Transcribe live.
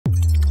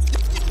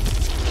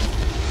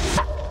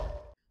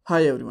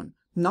Hi everyone.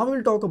 Now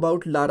we'll talk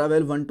about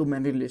Laravel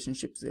one-to-many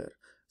relationships here.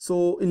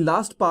 So in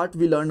last part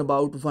we learned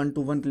about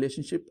one-to-one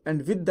relationship,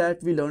 and with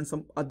that we learned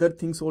some other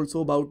things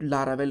also about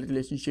Laravel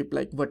relationship,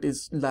 like what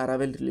is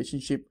Laravel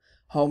relationship,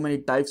 how many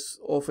types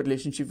of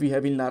relationship we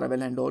have in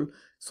Laravel and all.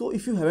 So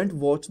if you haven't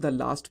watched the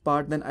last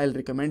part, then I'll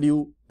recommend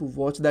you to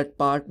watch that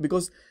part,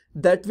 because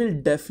that will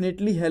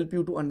definitely help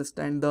you to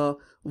understand the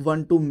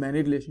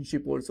one-to-many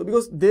relationship also,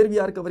 because there we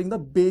are covering the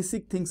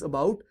basic things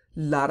about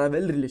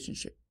Laravel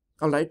relationship.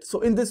 Alright, so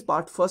in this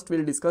part, first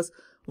we'll discuss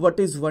what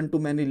is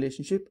one-to-many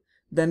relationship.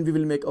 Then we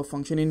will make a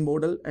function in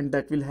model, and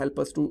that will help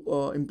us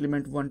to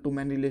implement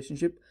one-to-many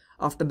relationship.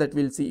 After that,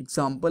 we'll see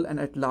example, and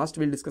at last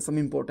we'll discuss some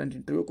important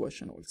interview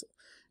question also.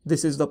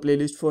 This is the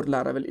playlist for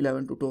Laravel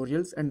 11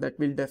 tutorials, and that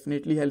will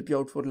definitely help you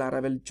out for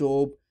Laravel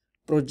job,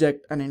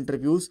 project and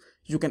interviews.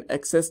 You can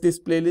access this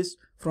playlist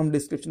from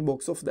description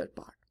box of that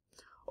part.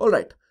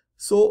 Alright,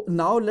 so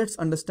now let's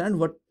understand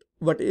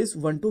what is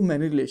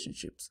one-to-many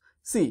relationships.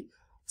 See,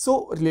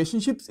 so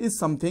relationships is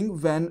something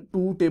when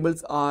two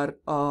tables are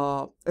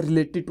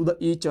related to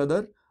each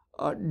other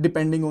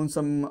depending on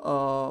some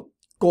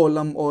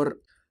column or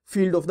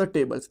field of the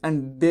tables,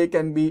 and they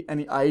can be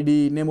any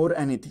ID, name or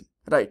anything,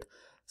 right?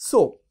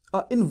 So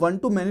in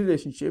one-to-many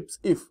relationships,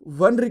 if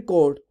one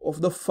record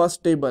of the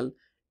first table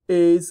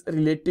is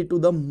related to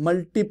the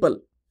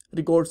multiple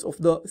records of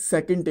the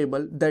second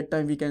table, that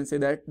time we can say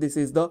that this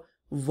is the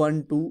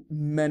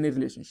one-to-many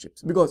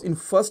relationships, because in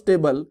first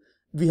table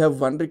we have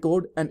one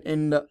record, and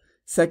in the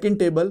second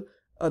table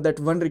that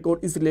one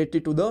record is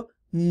related to the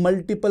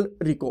multiple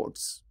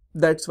records.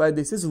 That's why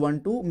this is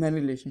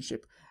one-to-many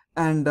relationship.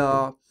 And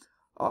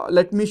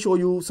let me show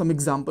you some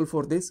example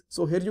for this.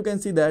 So here you can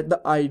see that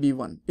the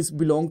ID1 is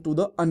belong to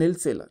the Anil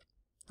seller,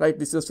 right?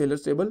 This is a seller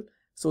table,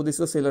 so this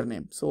is a seller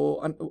name. So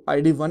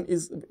ID1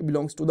 is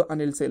belongs to the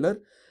Anil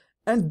seller,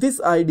 and this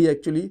ID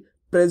actually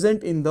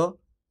present in the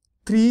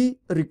three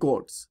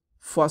records: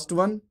 first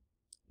one,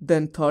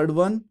 then third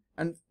one,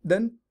 and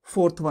then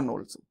fourth one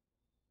also,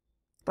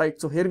 right?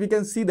 So here we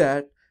can see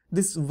that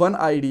this one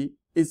ID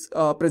is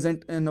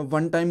present in a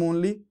one time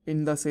only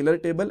in the seller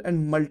table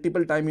and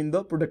multiple time in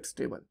the products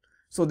table.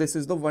 So this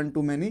is the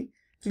one-to-many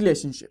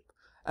relationship.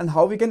 And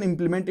how we can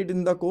implement it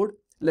in the code,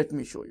 let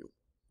me show you.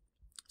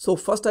 So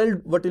first I'll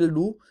go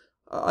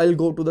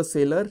to the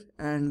seller,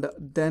 and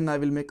then I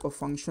will make a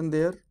function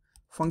there.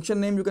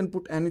 Function name you can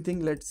put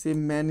anything, let's say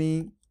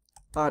many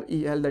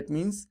rel, that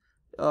means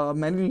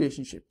many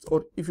relationships,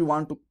 or if you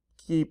want to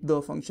keep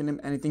the function name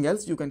anything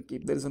else, you can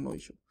keep, there is no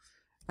issue.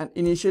 And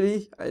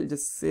initially I'll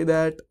just say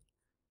that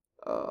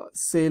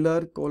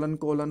seller :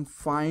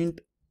 find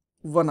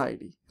one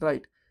ID,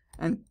 right?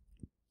 And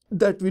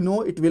that we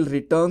know it will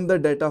return the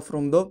data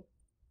from the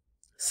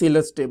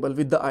sellers table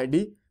with the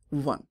ID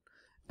 1.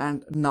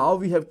 And now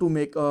we have to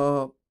make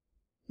a,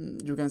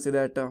 you can say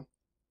that a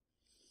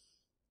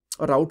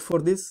route for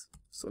this.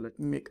 So let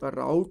me make a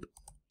route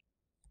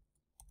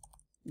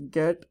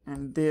get,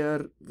 and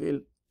there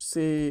we'll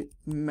say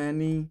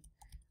many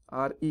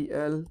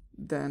rel,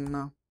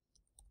 then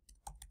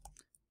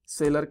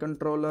seller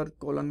controller :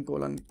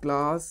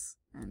 class,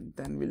 and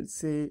then we'll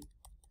say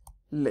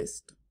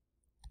list.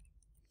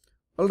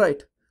 All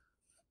right.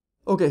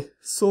 Okay,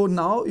 so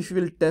now if you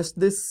will test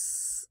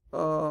this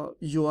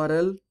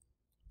URL,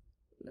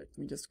 let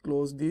me just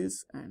close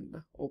this and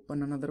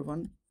open another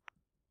one.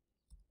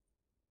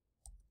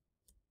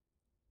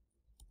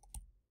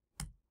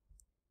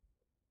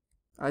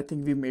 I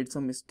think we made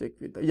some mistake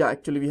with the,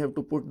 actually we have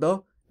to put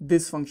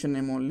this function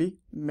name only,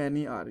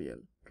 many rel,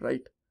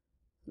 right?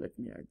 Let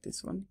me add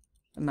this one,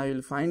 and now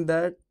you'll find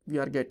that we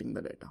are getting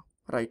the data,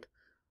 right?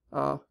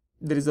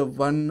 There is a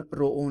one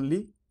row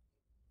only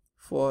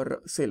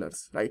for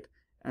sellers, right?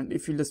 And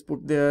if you just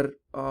put there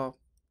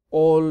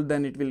all,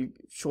 then it will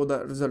show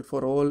the result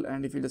for all,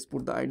 and if you just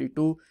put the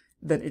ID2,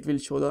 then it will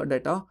show the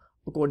data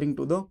according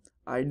to the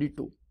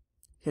ID2.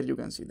 Here you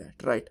can see that,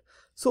 right?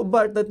 So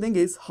but the thing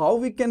is, how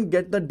we can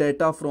get the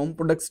data from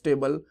products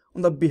table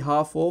on the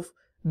behalf of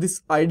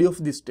this ID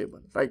of this table,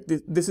 right?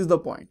 This is the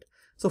point.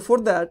 So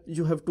for that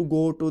you have to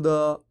go to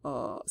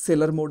the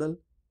seller model,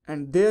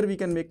 and there we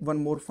can make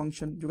one more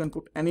function. You can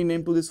put any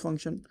name to this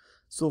function.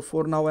 So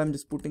for now I'm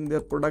just putting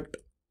their product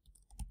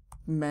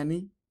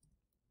many,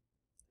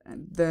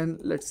 and then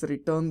let's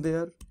return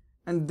there,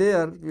 and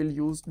there we'll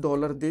use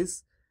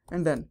 $this,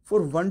 and then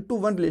for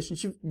one-to-one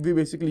relationship we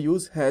basically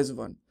use has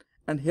one,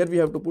 and here we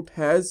have to put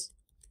has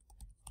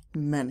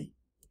many,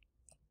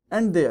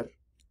 and there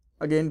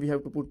again we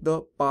have to put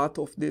the path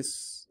of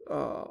this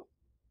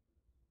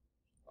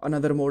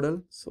another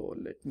model. So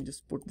let me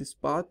just put this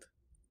path,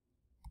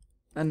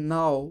 and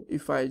now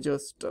if I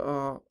just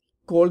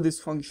call this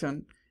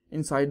function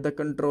inside the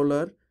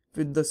controller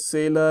with the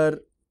seller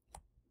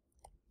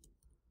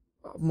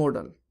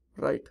model,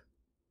 right,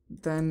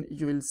 then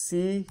you will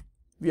see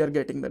we are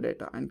getting the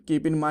data. And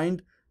keep in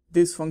mind,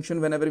 this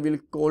function whenever we'll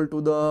call to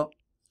the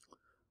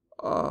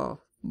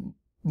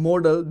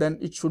model, then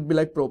it should be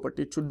like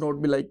property, it should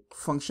not be like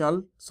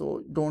functional.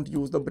 So don't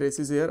use the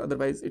braces here,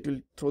 otherwise it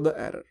will throw the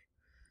error.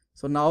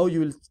 So now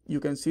you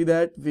can see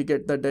that we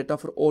get the data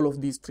for all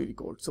of these three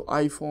records. So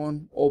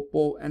iPhone,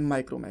 Oppo and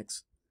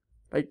Micromax,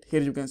 right?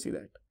 Here you can see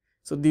that.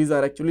 So these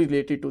are actually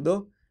related to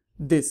the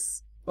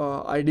this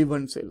ID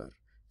 1 seller.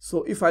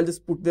 So if I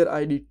just put their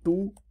ID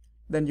 2,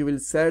 then you will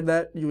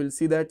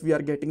see that we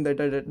are getting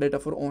the data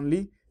for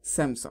only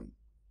Samsung.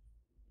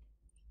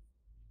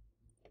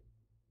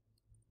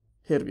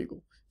 Here we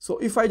go. So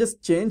if I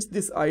just change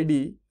this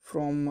ID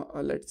from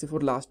let's say for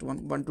last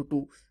one 1 to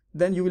 2,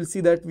 then you will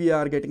see that we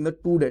are getting the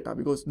 2 data,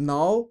 because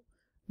now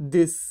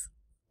this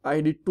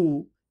ID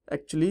 2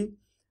 actually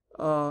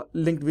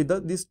linked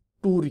with these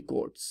 2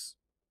 records.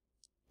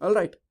 All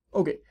right,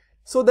 okay,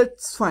 so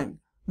that's fine.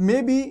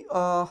 Maybe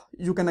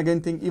you can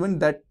again think, even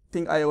that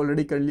thing I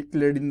already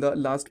cleared in the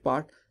last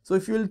part. So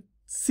if you will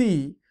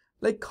see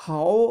like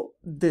how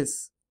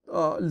this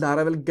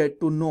Laravel get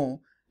to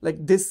know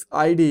like this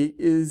ID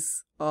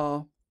is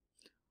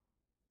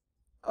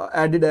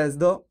added as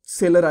the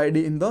seller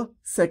ID in the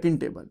second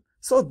table.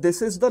 So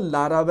this is the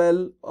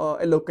Laravel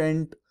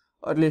eloquent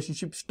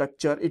relationship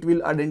structure. It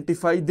will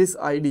identify this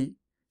ID,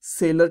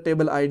 seller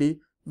table ID,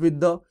 with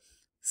the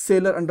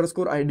seller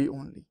underscore ID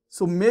only.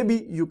 So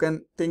maybe you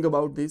can think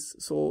about this.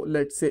 So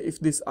let's say if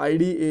this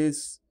ID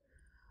is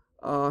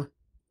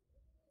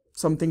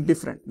something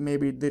different,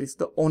 maybe there is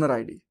the owner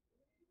ID,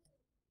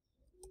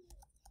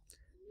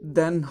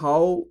 then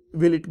how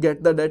will it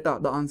get the data?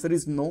 The answer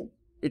is no,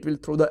 it will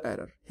throw the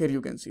error. Here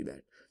you can see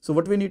that. So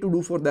what we need to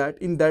do for that,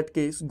 in that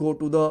case, go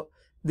to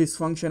this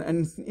function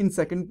and in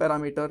second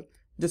parameter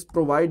just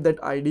provide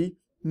that ID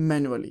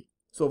manually.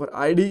 So our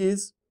ID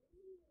is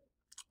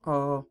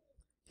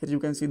here you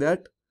can see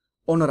that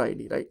owner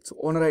ID, right? So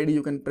owner ID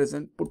you can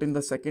put in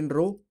the second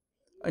row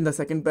in the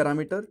second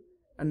parameter,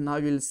 and now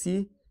you will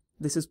see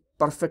this is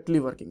perfectly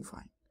working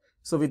fine.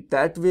 So with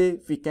that way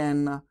we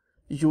can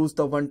use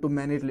the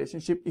one-to-many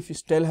relationship. If you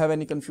still have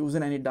any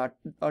confusion, any doubt,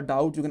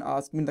 you can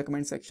ask me in the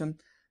comment section.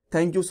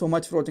 Thank you so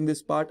much for watching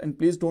this part, and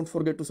please don't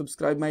forget to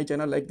subscribe my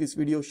channel, like this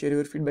video, share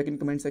your feedback in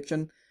comment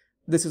section.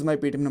 This is my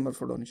Paytm number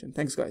for donation.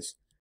 Thanks guys.